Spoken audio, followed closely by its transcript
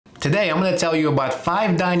Today, I'm going to tell you about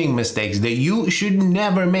 5 dining mistakes that you should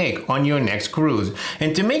never make on your next cruise.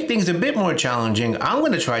 And to make things a bit more challenging, I'm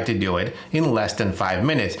going to try to do it in less than 5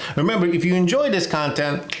 minutes. Remember, if you enjoy this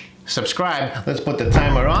content, subscribe. Let's put the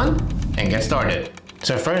timer on and get started.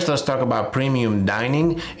 So first, let's talk about premium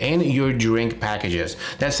dining and your drink packages.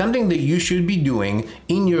 That's something that you should be doing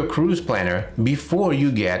in your cruise planner before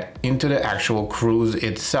you get into the actual cruise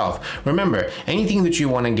itself. Remember, anything that you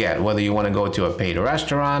want to get, whether you want to go to a paid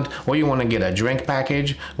restaurant or you want to get a drink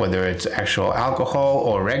package, whether it's actual alcohol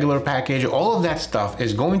or regular package, all of that stuff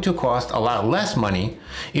is going to cost a lot less money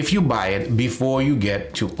if you buy it before you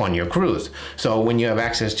get on your cruise. So when you have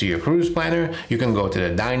access to your cruise planner, you can go to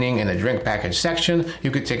the dining and the drink package section. You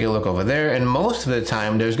could take a look over there, and most of the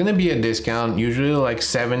time there's going to be a discount, usually like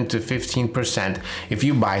 7 to 15% if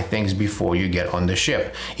you buy things before you get on the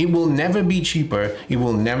ship. It will never be cheaper, it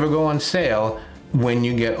will never go on sale when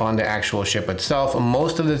you get on the actual ship itself.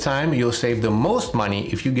 Most of the time you'll save the most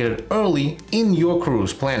money if you get it early in your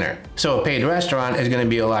cruise planner. So a paid restaurant is going to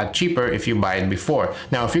be a lot cheaper if you buy it before.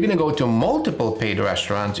 Now if you're going to go to multiple paid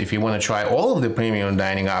restaurants, if you want to try all of the premium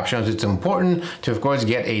dining options, it's important to of course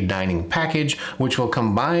get a dining package which will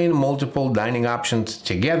combine multiple dining options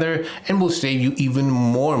together and will save you even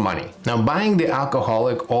more money. Now buying the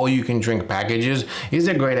alcoholic all you can drink packages is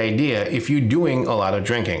a great idea if you're doing a lot of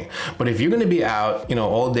drinking. But if you're going to be out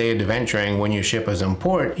all day adventuring when your ship is in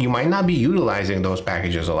port, you might not be utilizing those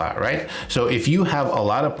packages a lot, right? So if you have a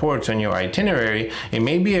lot of ports on your itinerary, it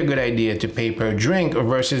may be a good idea to pay per drink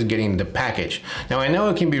versus getting the package. Now I know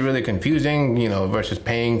it can be really confusing, versus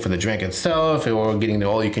paying for the drink itself or getting the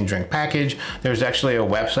all you can drink package. There's actually a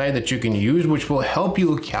website that you can use which will help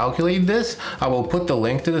you calculate this. I will put the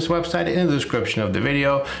link to this website in the description of the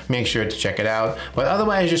video. Make sure to check it out. But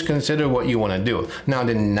otherwise, just consider what you want to do. Now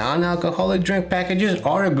the non-alcoholic drink packages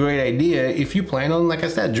are a great idea if you plan on, like I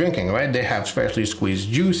said, drinking, right? They have freshly squeezed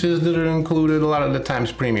juices that are included, a lot of the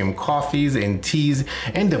times premium coffees and teas,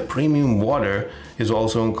 and the premium water is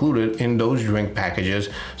also included in those drink packages.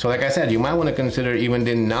 So like I said, you might want to consider even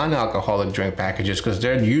the non-alcoholic drink packages because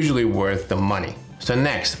they're usually worth the money. So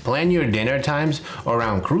next, plan your dinner times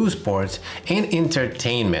around cruise ports and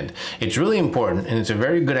entertainment. It's really important, and it's a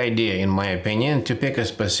very good idea in my opinion, to pick a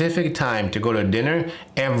specific time to go to dinner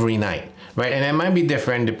every night. Right, and it might be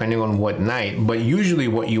different depending on what night, but usually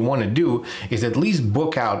what you want to do is at least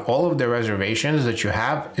book out all of the reservations that you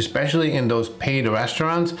have, especially in those paid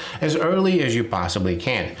restaurants, as early as you possibly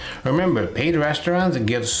can. Remember, paid restaurants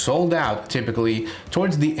get sold out typically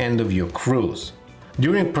towards the end of your cruise.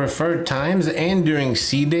 During preferred times and during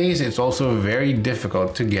sea days, it's also very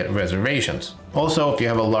difficult to get reservations. Also, if you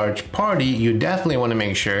have a large party, you definitely want to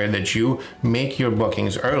make sure that you make your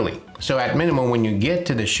bookings early. So at minimum, when you get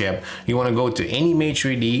to the ship, you want to go to any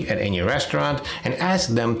maitre d' at any restaurant and ask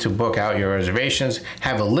them to book out your reservations,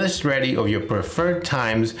 have a list ready of your preferred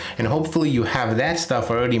times, and hopefully you have that stuff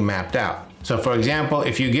already mapped out. So for example,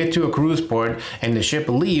 if you get to a cruise port and the ship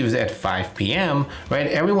leaves at 5 p.m., right,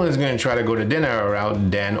 everyone is going to try to go to dinner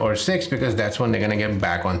around 10 or 6 because that's when they're going to get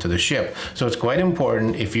back onto the ship. So it's quite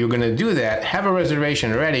important, if you're going to do that, have a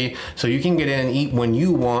reservation ready so you can get in and eat when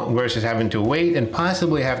you want versus having to wait and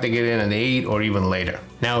possibly have to get in at 8 or even later.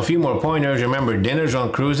 Now a few more pointers. Remember, dinners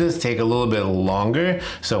on cruises take a little bit longer,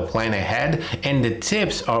 so plan ahead, and the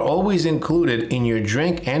tips are always included in your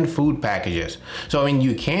drink and food packages. So I mean,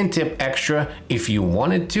 you can tip extra if you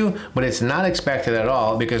wanted to, but it's not expected at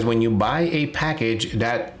all because when you buy a package,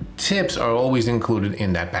 that tips are always included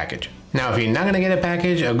in that package. Now, if you're not going to get a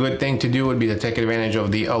package, a good thing to do would be to take advantage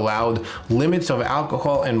of the allowed limits of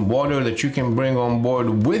alcohol and water that you can bring on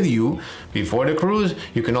board with you before the cruise.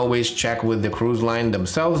 You can always check with the cruise line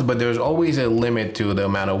themselves, but there's always a limit to the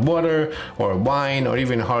amount of water or wine or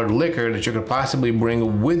even hard liquor that you could possibly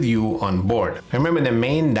bring with you on board. Remember, the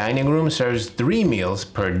main dining room serves 3 meals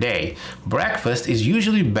per day. Breakfast is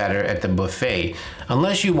usually better at the buffet.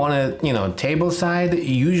 Unless you want to, tableside,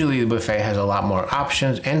 usually the buffet has a lot more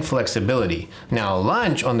options and flexibility. Now,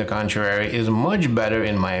 lunch, on the contrary, is much better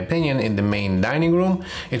in my opinion in the main dining room.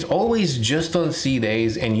 It's always just on sea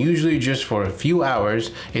days and usually just for a few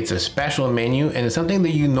hours. It's a special menu and it's something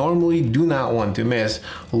that you normally do not want to miss.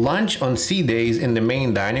 Lunch on sea days in the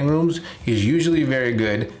main dining rooms is usually very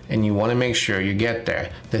good and you want to make sure you get there.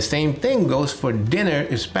 The same thing goes for dinner,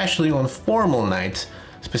 especially on formal nights.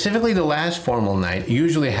 Specifically, the last formal night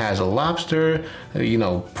usually has a lobster,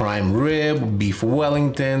 prime rib, beef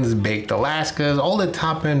Wellingtons, baked Alaskas. All the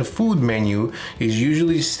top-end food menu is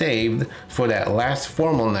usually saved for that last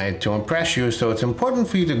formal night to impress you. So it's important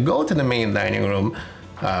for you to go to the main dining room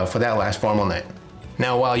for that last formal night.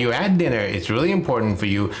 Now, while you're at dinner, it's really important for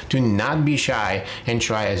you to not be shy and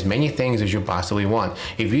try as many things as you possibly want.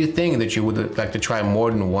 If you think that you would like to try more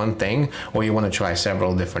than one thing, or you want to try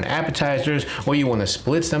several different appetizers, or you want to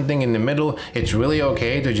split something in the middle, it's really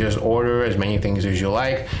okay to just order as many things as you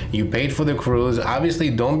like. You paid for the cruise. Obviously,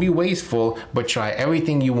 don't be wasteful, but try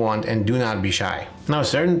everything you want and do not be shy. Now,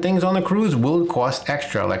 certain things on the cruise will cost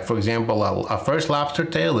extra, like for example, a first lobster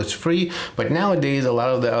tail is free, but nowadays a lot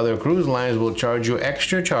of the other cruise lines will charge you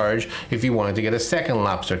extra charge if you wanted to get a second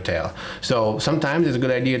lobster tail. So sometimes it's a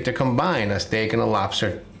good idea to combine a steak and a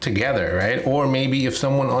lobster together, right? Or maybe if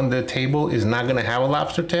someone on the table is not going to have a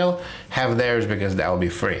lobster tail, have theirs because that will be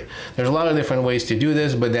free. There's a lot of different ways to do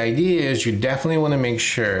this, but the idea is you definitely want to make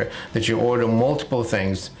sure that you order multiple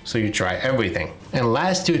things so you try everything. And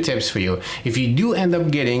last two tips for you: if you do end up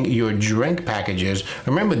getting your drink packages,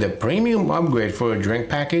 remember the premium upgrade for a drink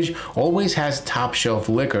package always has top shelf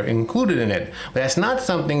liquor included in it, but that's not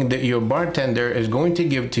something that your bartender is going to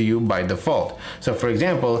give to you by default. So for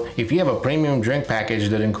example, if you have a premium drink package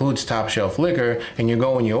that includes top shelf liquor and you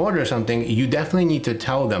go and you order something, you definitely need to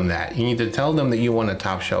tell them that. You need to tell them that you want a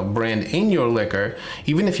top shelf brand in your liquor,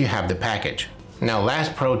 even if you have the package. Now,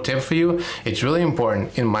 last pro tip for you, it's really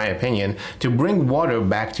important, in my opinion, to bring water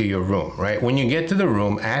back to your room, right? When you get to the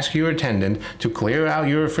room, ask your attendant to clear out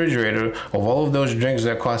your refrigerator of all of those drinks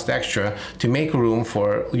that cost extra to make room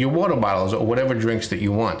for your water bottles or whatever drinks that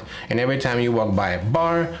you want. And every time you walk by a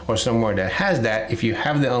bar or somewhere that has that, if you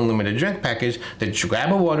have the unlimited drink package, then you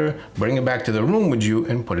grab a water, bring it back to the room with you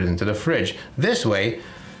and put it into the fridge. This way,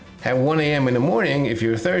 at 1 a.m. in the morning, if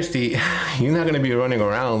you're thirsty, you're not going to be running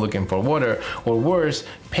around looking for water, or worse,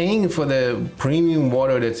 paying for the premium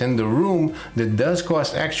water that's in the room that does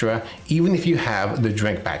cost extra, even if you have the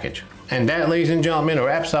drink package. And that, ladies and gentlemen,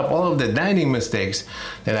 wraps up all of the dining mistakes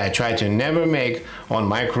that I try to never make on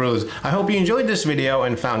my cruise. I hope you enjoyed this video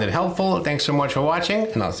and found it helpful. Thanks so much for watching,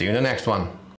 and I'll see you in the next one.